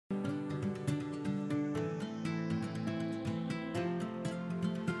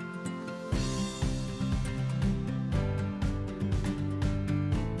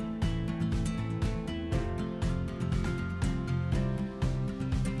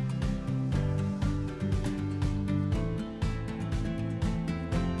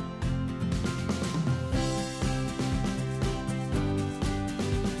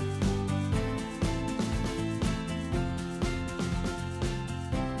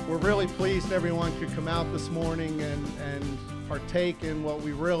We're really pleased everyone could come out this morning and partake in what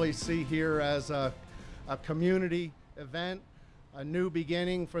we really see here as a community event, a new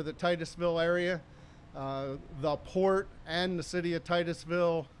beginning for the Titusville area. The port and the city of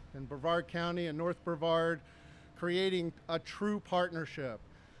Titusville and Brevard County and North Brevard creating a true partnership.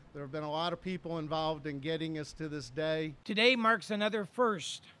 There have been a lot of people involved in getting us to this day. Today marks another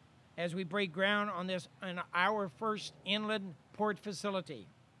first as we break ground on our first inland port facility.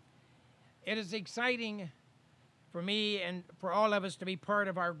 It is exciting for me and for all of us to be part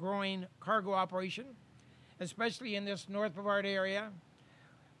of our growing cargo operation, especially in this North Brevard area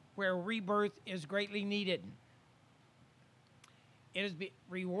where rebirth is greatly needed. It is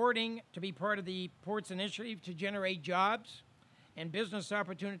rewarding to be part of the Port's initiative to generate jobs and business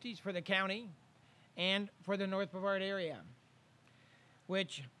opportunities for the county and for the North Brevard area,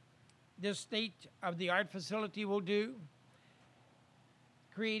 which this state-of-the-art facility will do,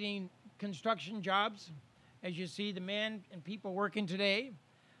 creating construction jobs, as you see the men and people working today,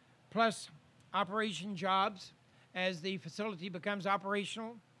 plus operation jobs as the facility becomes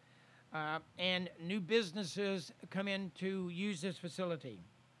operational and new businesses come in to use this facility.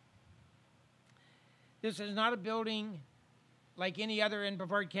 This is not a building like any other in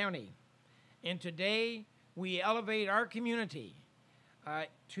Brevard County. And today, we elevate our community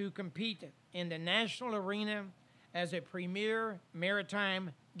to compete in the national arena as a premier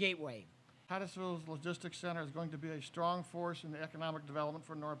maritime gateway. Titusville's Logistics Center is going to be a strong force in the economic development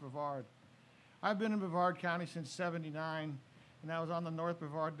for North Brevard. I've been in Brevard County since '79, and I was on the North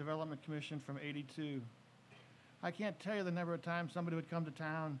Brevard Development Commission from '82. I can't tell you the number of times somebody would come to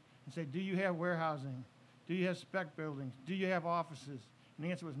town and say, do you have warehousing? Do you have spec buildings? Do you have offices? And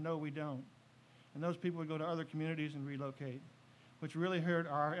the answer was, no, we don't. And those people would go to other communities and relocate, which really hurt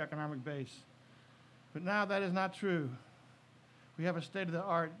our economic base. But now that is not true. We have a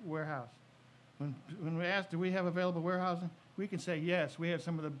state-of-the-art warehouse. When we ask, do we have available warehousing, we can say, yes, we have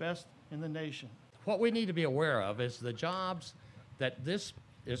some of the best in the nation. What we need to be aware of is the jobs that this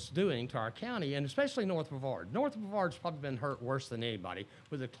is doing to our county, and especially North Brevard. North Brevard's probably been hurt worse than anybody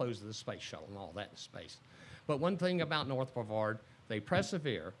with the close of the space shuttle and all that in space. But one thing about North Brevard, they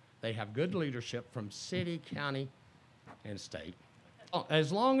persevere. They have good leadership from city, county, and state.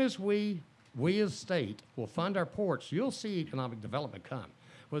 As long as we as state will fund our ports, you'll see economic development come.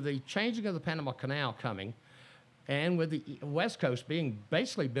 With the changing of the Panama Canal coming, and with the West Coast being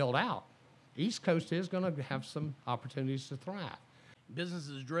basically built out, East Coast is going to have some opportunities to thrive. Business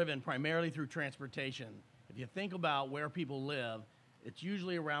is driven primarily through transportation. If you think about where people live, it's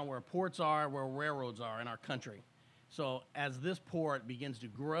usually around where ports are, where railroads are in our country. So as this port begins to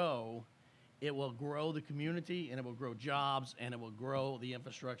grow, it will grow the community, and it will grow jobs, and it will grow the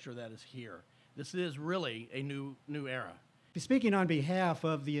infrastructure that is here. This is really a new era. Speaking on behalf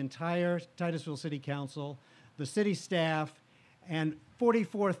of the entire Titusville City Council, the city staff, and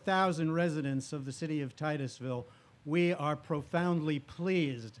 44,000 residents of the city of Titusville, we are profoundly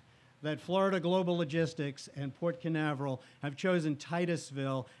pleased that Flagler Global Logistics and Port Canaveral have chosen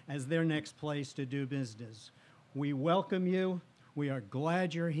Titusville as their next place to do business. We welcome you, we are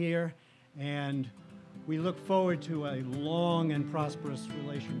glad you're here, and we look forward to a long and prosperous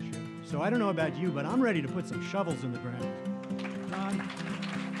relationship. So I don't know about you, but I'm ready to put some shovels in the ground. Ron?